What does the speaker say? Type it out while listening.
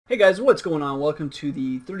Hey guys, what's going on? Welcome to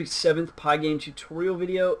the 37th Pygame tutorial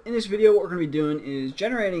video. In this video, what we're going to be doing is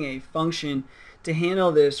generating a function to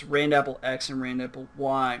handle this randapple x and randapple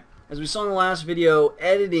y. As we saw in the last video,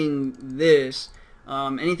 editing this,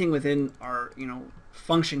 anything within our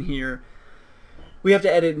function here, we have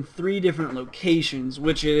to edit in 3 different locations,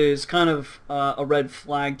 which is kind of a red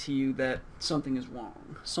flag to you that something is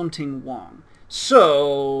wrong. Something wrong.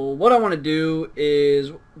 So what I want to do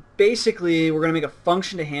is basically we're going to make a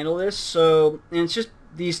function to handle this. And it's just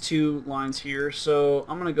these 2 lines here. So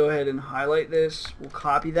I'm going to go ahead and highlight this. We'll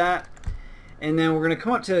copy that. And then we're going to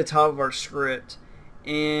come up to the top of our script.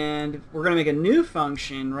 And we're going to make a new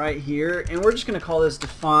function right here. And we're just going to call this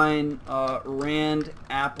define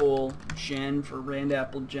randapple gen for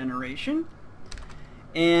randapple generation.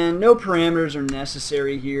 And no parameters are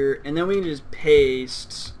necessary here, and then we can just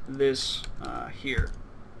paste this here.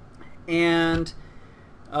 And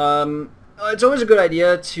it's always a good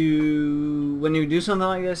idea to, when you do something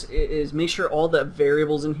like this, is make sure all the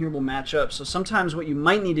variables in here will match up. So sometimes what you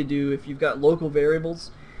might need to do if you've got local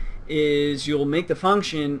variables is you'll make the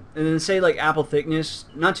function and then say like apple thickness.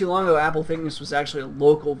 Not too long ago, apple thickness was actually a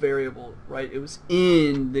local variable, right? It was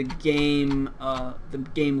in the game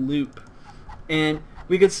loop, and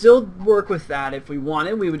we could still work with that if we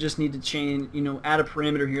wanted. We would just need to change, add a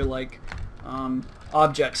parameter here like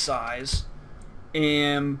object size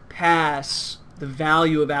and pass the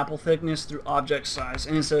value of apple thickness through object size.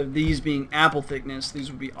 And instead of these being apple thickness,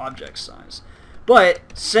 these would be object size. But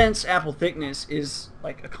since apple thickness is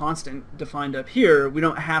like a constant defined up here, we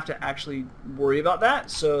don't have to actually worry about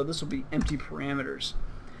that. So this will be empty parameters.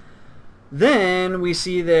 Then we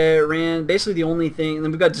see that basically the only thing, and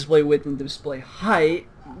then we've got display width and display height,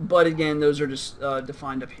 but again, those are just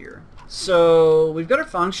defined up here. So we've got our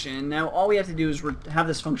function. Now all we have to do is have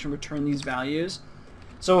this function return these values.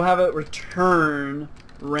 So we'll have it return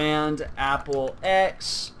randapple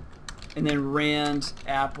x and then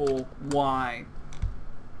randapple y.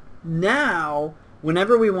 Now,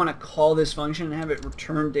 whenever we want to call this function and have it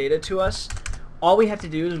return data to us, all we have to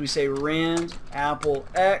do is we say randapple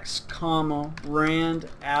x, comma,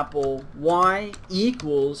 randapple y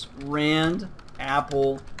equals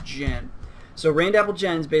randapple gen. So randapple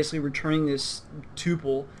gen is basically returning this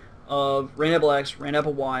tuple of randapple x,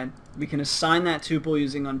 randapple y. We can assign that tuple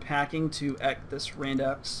using unpacking to this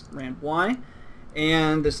randx, rand y,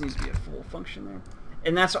 and this needs to be a full function there.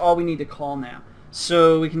 And that's all we need to call now.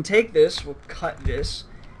 So we can take this, we'll cut this,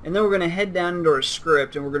 and then we're going to head down into our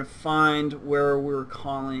script and we're going to find where we're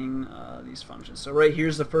calling these functions. So right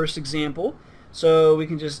here's the first example. So we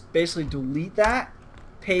can just basically delete that,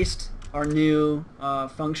 paste our new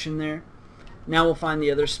function there. Now we'll find the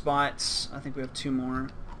other spots. I think we have 2 more.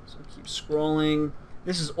 So keep scrolling.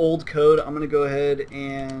 This is old code. I'm going to go ahead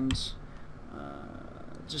and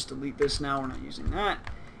just delete this now. We're not using that.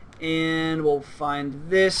 And we'll find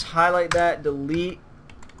this, highlight that, delete,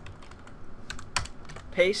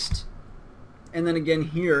 paste, and then again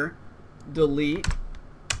here, delete,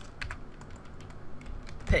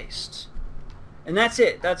 paste. And that's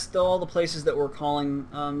it. That's all the places that we're calling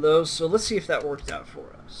those. So let's see if that worked out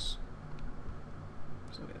for us.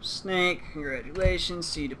 So we have snake, congratulations,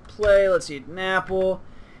 see to play, let's eat an apple.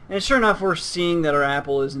 And sure enough, we're seeing that our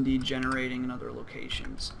apple is indeed generating in other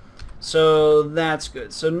locations. So that's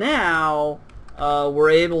good. So now we're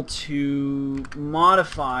able to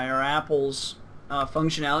modify our apple's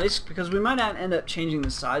functionalities, because we might not end up changing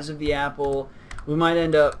the size of the apple. We might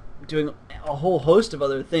end up doing a whole host of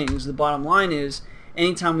other things. The bottom line is,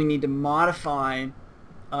 anytime we need to modify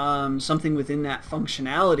something within that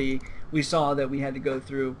functionality, we saw that we had to go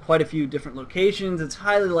through quite a few different locations. It's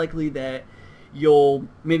highly likely that you'll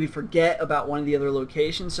maybe forget about one of the other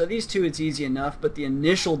locations. So these 2, it's easy enough, but the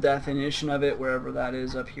initial definition of it, wherever that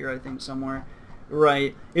is, up here I think somewhere,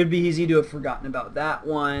 right, it'd be easy to have forgotten about that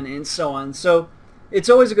one, and so on. So it's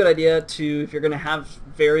always a good idea to, if you're going to have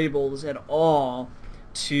variables at all,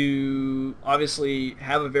 to obviously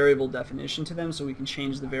have a variable definition to them so we can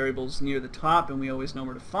change the variables near the top and we always know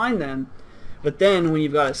where to find them. But then when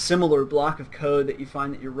you've got a similar block of code that you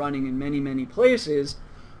find that you're running in many places,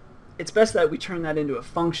 it's best that we turn that into a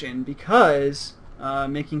function, because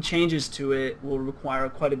making changes to it will require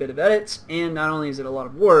quite a bit of edits, and not only is it a lot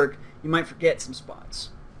of work, you might forget some spots.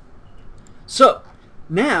 So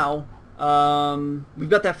now we've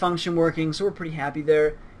got that function working, so we're pretty happy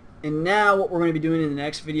there. And now what we're going to be doing in the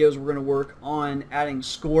next video is we're going to work on adding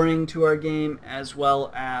scoring to our game as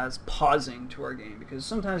well as pausing to our game, because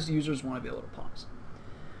sometimes users want to be able to pause.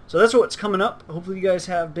 So that's what's coming up. Hopefully you guys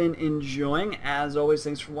have been enjoying. As always,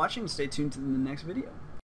 thanks for watching. Stay tuned to the next video.